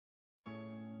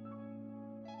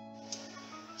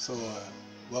So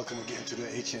welcome again to the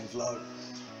Hnvlog.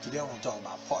 Today I want to talk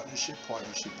about partnership. I'm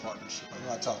going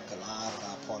to talk a lot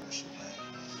about partnership, man.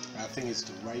 I think it's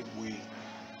the right way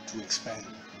to expand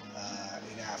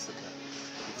in Africa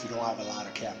if you don't have a lot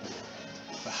of capital.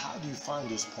 But how do you find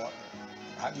those partners?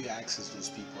 How do you access those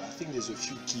people? I think there's a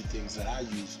few key things that I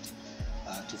used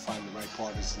to find the right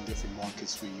partners in different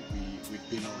markets we've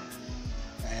been on.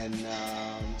 And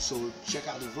so check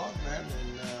out the vlog, man,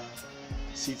 and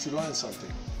see if you learn something.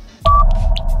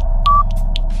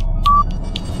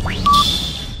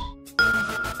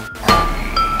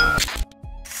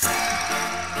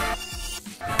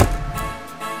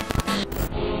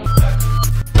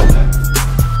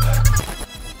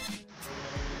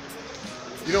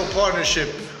 You know, partnership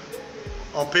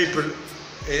on paper,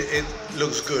 it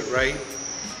looks good, right?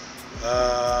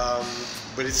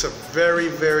 But it's a very,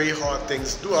 very hard thing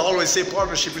to do. I always say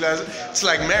partnership, it's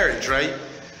like marriage, right?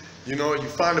 You know, you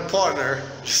find a partner,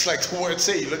 just like the word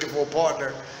say, you're looking for a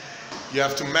partner. You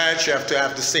have to match, you have to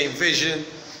have the same vision.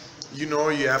 You know,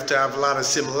 you have to have a lot of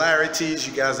similarities.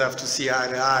 You guys have to see eye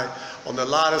to eye on a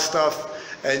lot of stuff.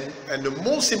 And the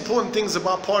most important things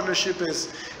about partnership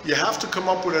is you have to come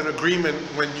up with an agreement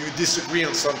when you disagree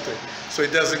on something, so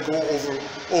it doesn't go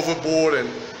overboard and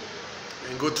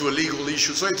go to a legal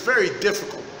issue. So it's very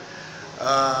difficult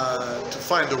to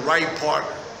find the right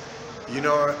partner, you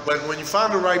know. But when you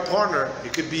find the right partner,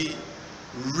 it could be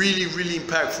really, really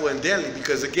impactful and deadly,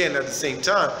 because again, at the same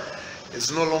time, it's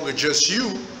no longer just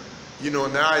you, you know,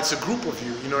 now it's a group of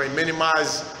you, you know. It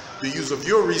minimizes the use of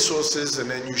your resources, and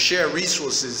then you share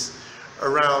resources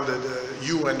around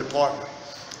you and the partner.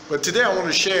 But today I want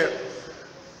to share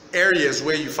areas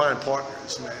where you find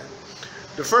partners, man.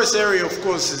 The first area, of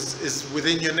course, is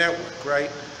within your network,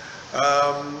 right?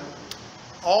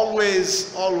 Always,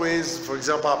 for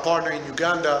example, our partner in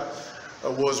Uganda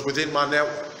was within my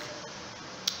network.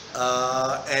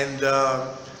 I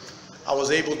was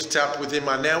able to tap within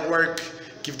my network,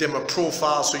 give them a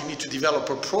profile. So you need to develop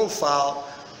a profile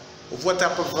of what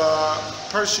type of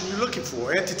person you're looking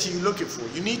for, entity you're looking for.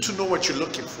 You need to know what you're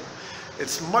looking for.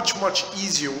 It's much, much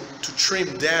easier to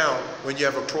trim down when you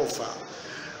have a profile.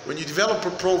 When you develop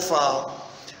a profile,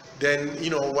 then you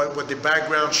know what the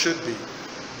background should be,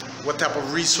 what type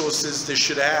of resources they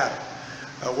should have,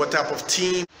 what type of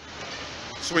team.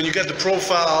 So when you get the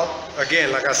profile,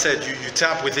 again, like I said, you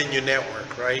tap within your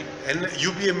network, right? And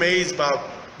you'll be amazed about,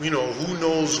 you know, who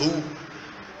knows who.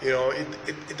 You know,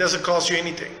 it doesn't cost you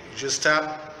anything. You just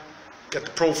tap, get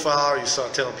the profile, you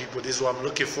start telling people this is what I'm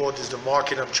looking for, this is the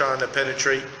market I'm trying to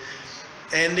penetrate.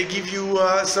 And they give you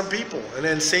some people. And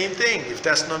then same thing, if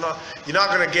that's not, you're not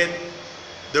gonna get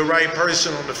the right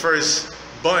person on the first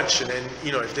bunch. And then,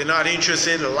 you know, if they're not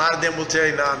interested, a lot of them will tell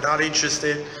you, no, I'm not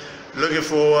interested, looking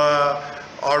for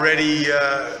already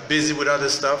busy with other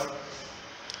stuff.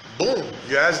 Boom,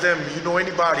 you ask them, you know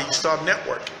anybody, you start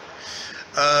networking.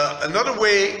 Another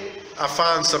way I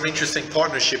found some interesting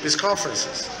partnership is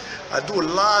conferences. I do a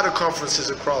lot of conferences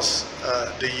across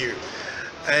the year.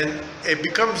 And it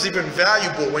becomes even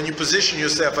valuable when you position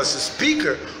yourself as a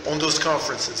speaker on those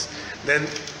conferences. Then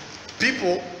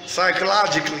people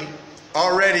psychologically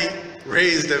already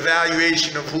raise the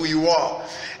valuation of who you are.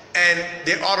 And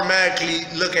they automatically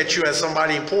look at you as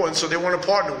somebody important, so they want to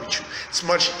partner with you. It's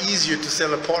much easier to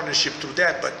sell a partnership through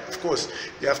that, but of course,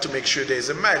 you have to make sure there's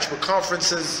a match. But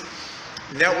conferences,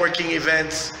 networking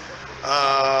events,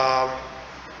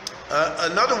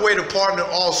 another way to partner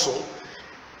also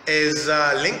is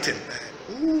LinkedIn,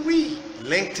 man. Ooh-wee.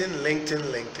 LinkedIn.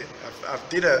 I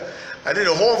did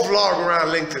a whole vlog around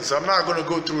LinkedIn, so I'm not going to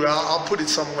go through it. I'll put it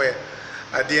somewhere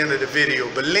at the end of the video.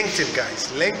 But LinkedIn, guys,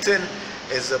 LinkedIn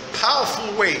is a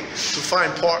powerful way to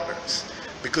find partners,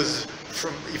 because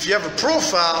if you have a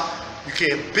profile, you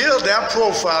can build that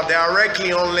profile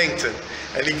directly on LinkedIn,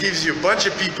 and it gives you a bunch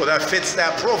of people that fits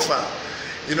that profile.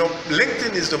 You know,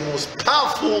 LinkedIn is the most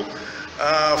powerful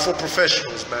for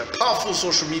professionals, man. Powerful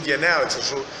social media now. It's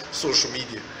a social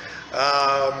media.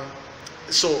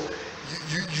 So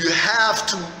you have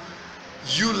to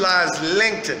utilize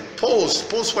LinkedIn.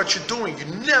 Post what you're doing. You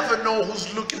never know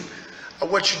who's looking at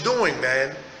what you're doing,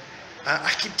 man.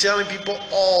 I keep telling people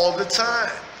all the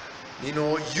time, you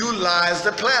know, utilize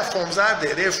the platforms out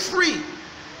there. They're free.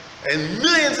 And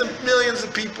millions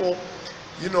of people,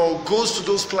 you know, goes to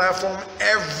those platforms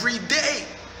every day.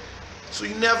 So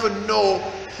you never know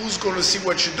who's going to see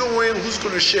what you're doing, who's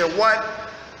going to share what.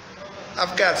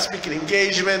 I've got speaking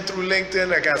engagement through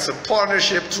LinkedIn. I got some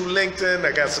partnership through LinkedIn.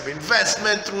 I got some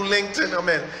investment through LinkedIn. I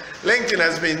mean, LinkedIn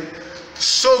has been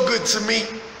so good to me.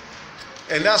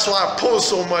 And that's why I post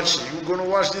so much. You're going to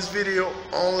watch this video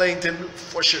on LinkedIn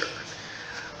for sure.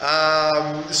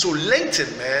 So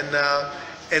LinkedIn, man,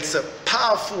 it's a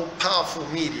powerful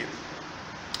medium.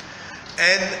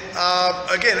 And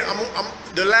again, I'm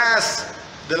the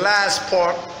last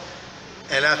part,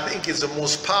 and I think it's the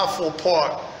most powerful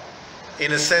part,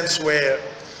 in a sense where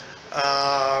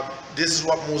this is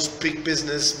what most big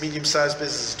business, medium-sized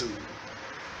businesses do.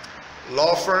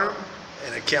 Law firm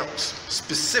and accountants,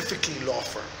 specifically law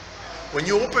firm. When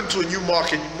you open to a new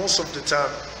market, most of the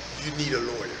time you need a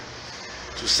lawyer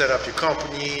to set up your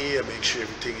company and make sure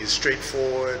everything is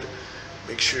straightforward,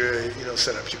 make sure, you know,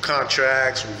 set up your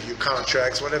contracts, review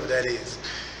contracts, whatever that is.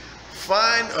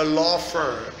 Find a law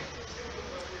firm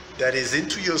that is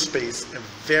into your space and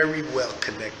very well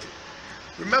connected.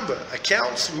 Remember,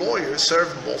 accountants, lawyers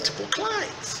serve multiple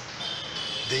clients.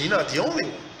 They're not the only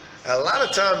one. A lot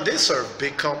of times they serve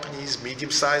big companies,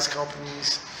 medium-sized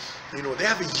companies. You know, they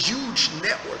have a huge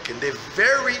network and they're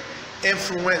very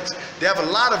influential. They have a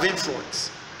lot of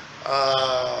influence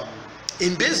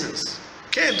in business.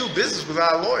 Can't do business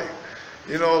without a lawyer.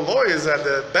 You know, lawyers are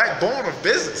the backbone of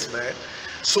business, man.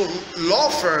 So law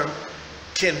firm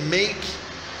can make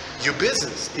your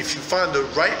business. If you find the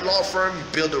right law firm, you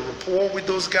build a rapport with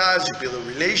those guys, you build a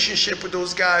relationship with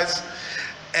those guys,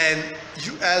 and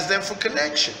you ask them for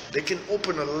connection. They can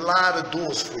open a lot of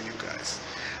doors for you guys.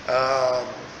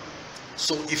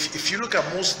 So if you look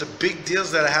at most of the big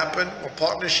deals that happen or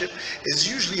partnership,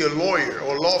 it's usually a lawyer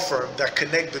or law firm that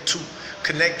connect the two,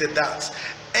 connect the dots.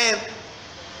 And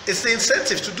it's the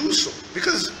incentive to do so,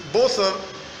 because both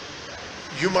of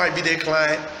you might be their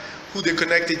client, who they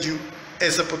connected you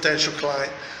as a potential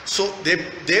client. So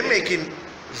they're making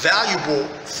valuable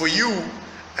for you,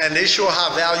 and they show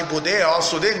how valuable they are,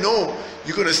 so they know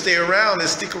you're gonna stay around and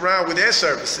stick around with their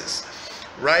services,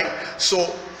 right?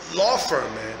 So law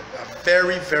firm, man, are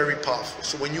very, very powerful.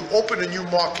 So when you open a new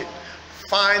market,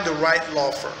 find the right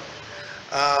law firm.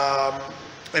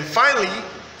 And finally,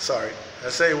 sorry, I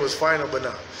say it was final, but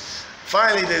not.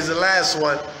 Finally, there's the last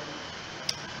one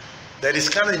that is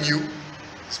kind of new.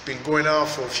 It's been going on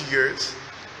for a few years.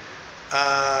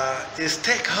 It's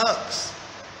tech hubs.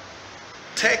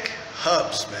 Tech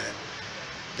hubs, man.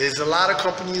 There's a lot of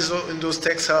companies in those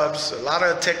tech hubs. A lot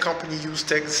of tech companies use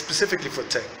tech specifically for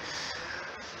tech.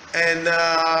 And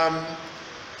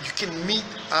you can meet,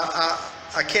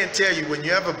 I can't tell you, when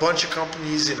you have a bunch of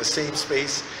companies in the same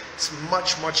space, it's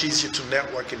much, much easier to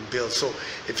network and build. So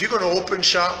if you're going to open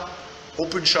shop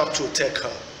to a tech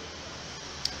hub.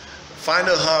 Find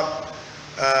a hub.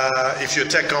 If you're a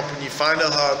tech company, find a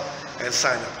hub and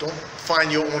sign up. Don't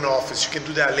find your own office. You can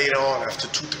do that later on after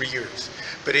 2-3 years.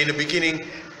 But in the beginning,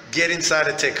 get inside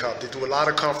a tech hub. They do a lot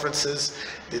of conferences.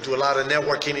 They do a lot of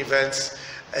networking events.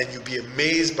 And you'll be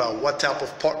amazed by what type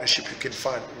of partnership you can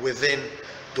find within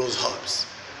those hubs.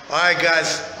 All right,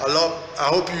 guys. I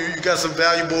hope you got some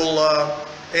valuable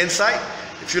insight.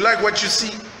 If you like what you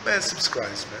see, man, subscribe,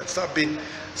 man. Stop being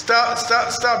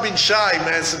shy,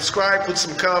 man. Subscribe, put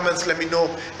some comments. Let me know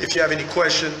if you have any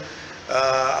question.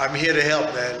 I'm here to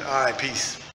help, man. All right, peace.